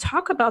start to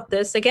talk about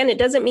this, again, it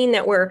doesn't mean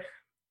that we're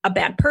a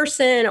bad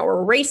person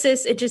or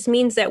racist. It just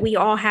means that we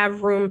all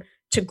have room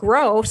to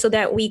grow so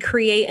that we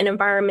create an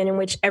environment in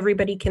which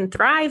everybody can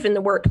thrive in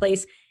the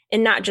workplace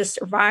and not just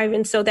survive.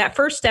 And so that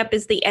first step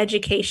is the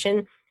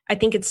education. I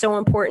think it's so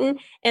important.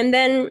 And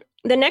then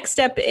the next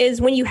step is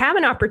when you have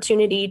an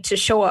opportunity to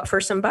show up for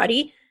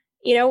somebody,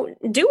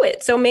 do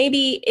it. So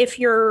maybe if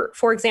you're,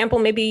 for example,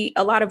 maybe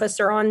a lot of us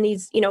are on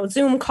these,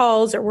 Zoom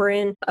calls or we're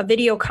in a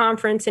video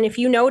conference. And if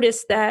you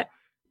notice that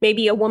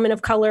maybe a woman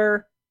of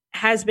color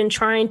has been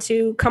trying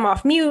to come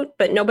off mute,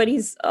 but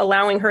nobody's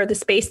allowing her the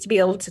space to be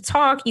able to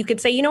talk, you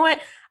could say, you know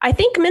what? I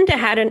think Minda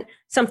had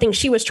something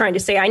she was trying to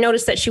say. I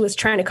noticed that she was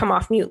trying to come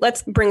off mute.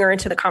 Let's bring her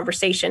into the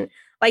conversation.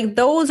 Like,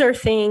 those are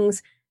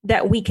things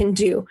that we can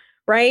do,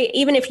 right?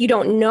 Even if you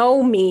don't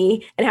know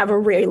me and have a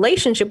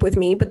relationship with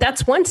me, but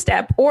that's one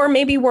step. Or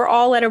maybe we're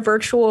all at a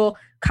virtual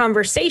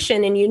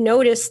conversation and you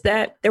notice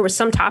that there was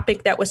some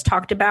topic that was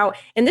talked about.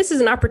 And this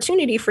is an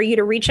opportunity for you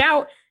to reach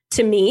out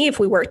to me if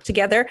we work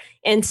together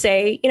and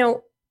say, you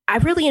know, I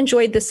really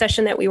enjoyed the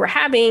session that we were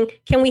having.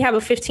 Can we have a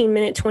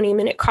 15-minute,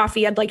 20-minute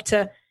coffee? I'd like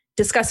to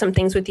discuss some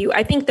things with you.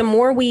 I think the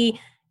more we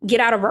get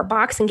out of our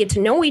box and get to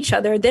know each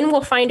other, then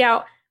we'll find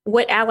out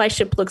what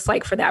allyship looks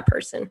like for that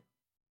person.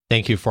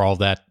 Thank you for all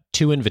that.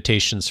 2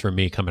 invitations for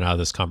me coming out of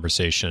this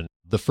conversation.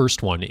 The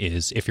first one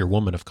is, if you're a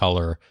woman of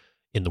color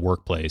in the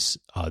workplace,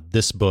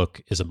 this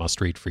book is a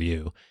must read for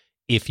you.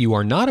 If you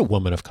are not a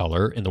woman of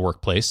color in the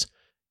workplace,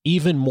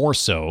 even more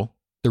so,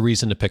 the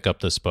reason to pick up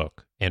this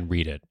book and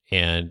read it.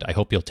 And I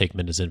hope you'll take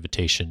Minda's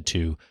invitation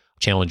to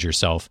challenge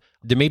yourself.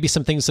 There may be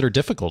some things that are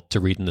difficult to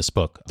read in this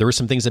book. There were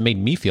some things that made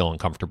me feel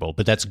uncomfortable,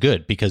 but that's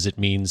good because it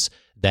means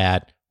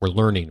that we're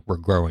learning, we're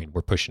growing,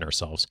 we're pushing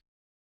ourselves.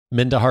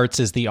 Minda Harts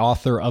is the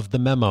author of The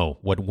Memo,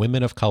 What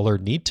Women of Color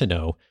Need to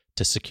Know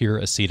to Secure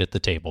a Seat at the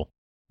Table.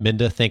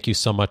 Minda, thank you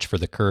so much for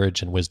the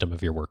courage and wisdom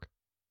of your work.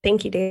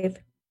 Thank you, Dave.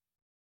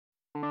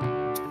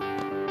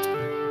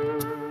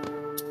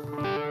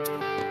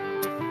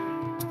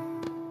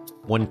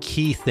 One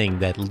key thing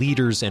that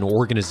leaders and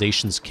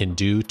organizations can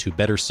do to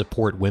better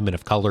support women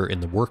of color in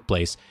the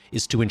workplace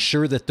is to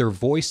ensure that their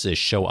voices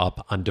show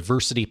up on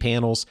diversity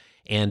panels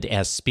and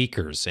as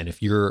speakers. And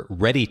if you're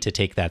ready to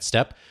take that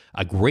step,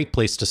 a great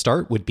place to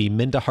start would be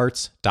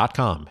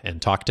mindaharts.com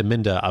and talk to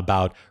Minda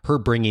about her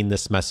bringing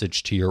this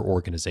message to your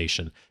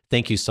organization.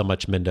 Thank you so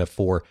much, Minda,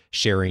 for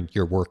sharing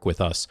your work with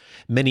us.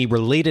 Many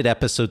related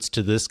episodes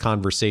to this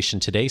conversation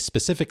today,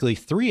 specifically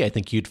 3 I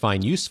think you'd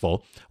find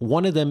useful.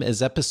 One of them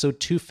is episode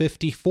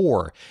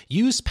 254,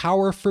 Use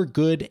Power for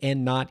Good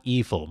and Not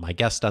Evil. My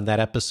guest on that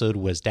episode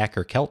was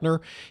Dacher Keltner.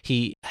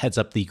 He heads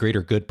up the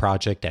Greater Good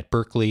Project at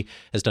Berkeley,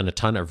 has done a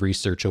ton of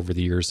research over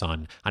the years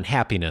on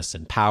happiness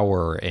and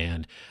power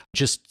and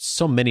just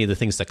so many of the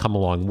things that come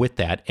along with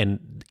that.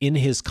 And in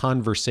his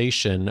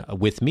conversation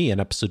with me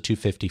in episode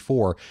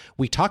 254,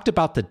 we talked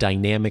about the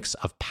dynamics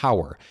of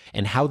power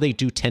and how they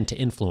do tend to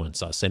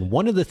influence us. And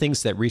one of the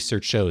things that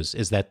research shows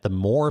is that the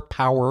more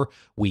power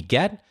we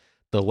get,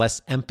 the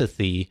less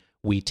empathy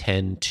we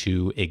tend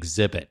to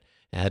exhibit.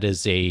 That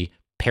is a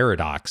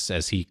paradox,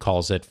 as he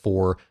calls it,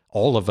 for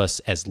all of us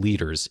as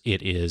leaders.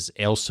 It is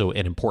also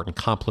an important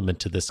complement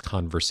to this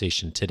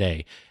conversation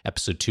today.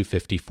 Episode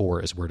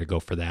 254 is where to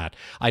go for that.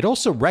 I'd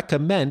also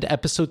recommend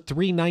episode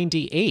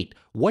 398,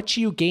 What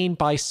You Gain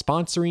by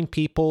Sponsoring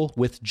People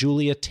with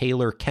Julia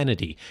Taylor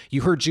Kennedy.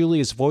 You heard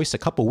Julia's voice a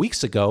couple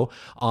weeks ago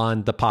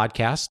on the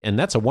podcast, and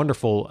that's a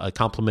wonderful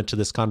complement to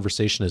this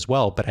conversation as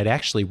well. But I'd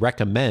actually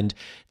recommend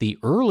the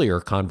earlier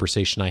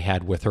conversation I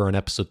had with her on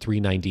episode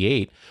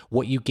 398,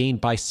 What You Gain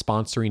by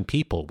Sponsoring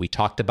People. We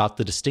talked about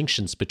the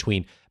distinctions between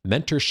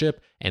mentorship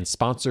and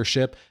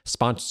sponsorship.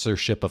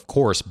 Sponsorship, of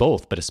course,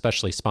 both, but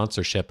especially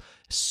sponsorship,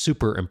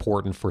 super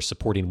important for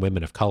supporting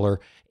women of color.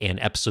 And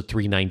episode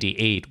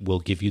 398 will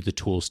give you the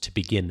tools to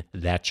begin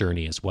that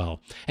journey as well.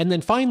 And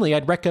then finally,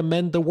 I'd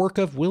recommend the work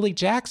of Willie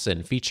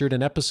Jackson, featured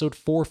in episode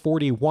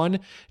 441,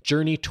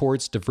 Journey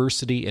Towards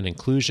Diversity and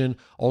Inclusion.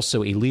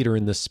 Also a leader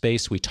in this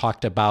space. We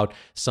talked about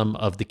some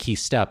of the key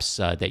steps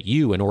that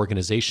you and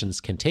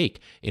organizations can take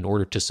in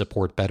order to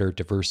support better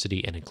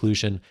diversity and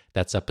inclusion.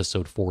 That's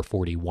episode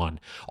 441.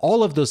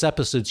 All of those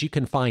episodes you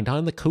can find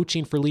on the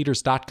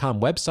coachingforleaders.com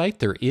website.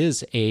 There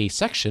is a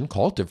section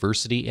called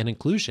Diversity and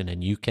Inclusion,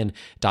 and you can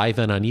dive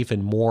in on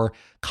even more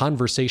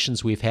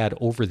conversations we've had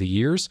over the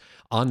years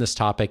on this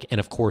topic, and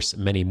of course,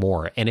 many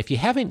more. And if you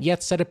haven't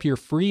yet set up your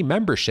free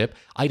membership,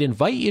 I'd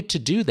invite you to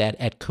do that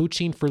at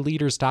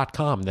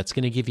coachingforleaders.com. That's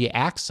going to give you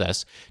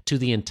access to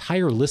the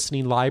entire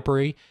listening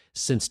library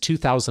since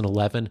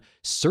 2011,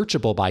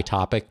 searchable by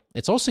topic.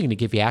 It's also going to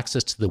give you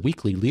access to the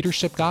weekly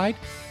leadership guide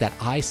that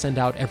I send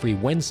out every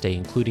Wednesday,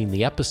 including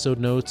the episode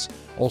notes,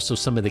 also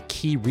some of the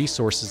key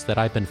resources that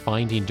I've been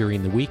finding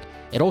during the week.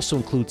 It also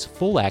includes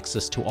full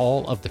access to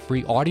all of the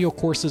free audio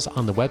courses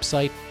on the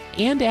website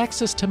and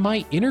access to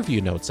my interview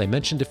notes. I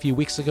mentioned a few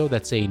weeks ago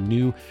that's a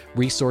new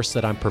resource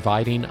that I'm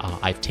providing.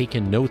 I've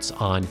taken notes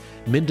on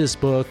Minda's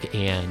book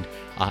and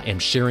am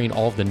sharing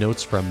all of the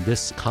notes from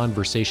this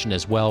conversation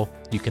as well.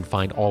 You can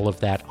find all of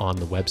that on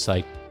the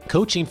website.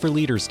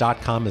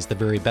 Coachingforleaders.com is the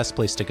very best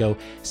place to go.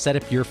 Set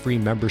up your free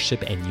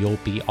membership and you'll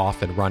be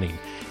off and running.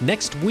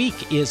 Next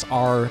week is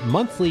our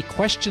monthly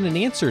question and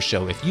answer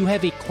show. If you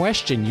have a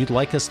question you'd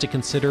like us to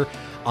consider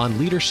on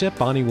leadership,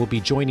 Bonnie will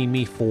be joining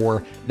me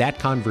for that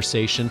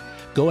conversation.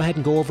 Go ahead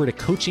and go over to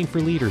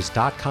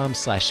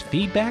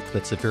coachingforleaders.com/feedback.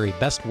 That's the very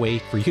best way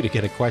for you to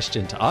get a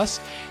question to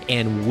us.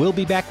 And we'll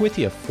be back with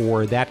you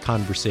for that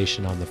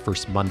conversation on the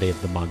first Monday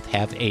of the month.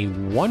 Have a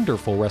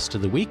wonderful rest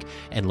of the week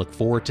and look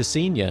forward to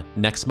seeing you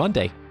next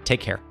Monday. Take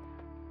care.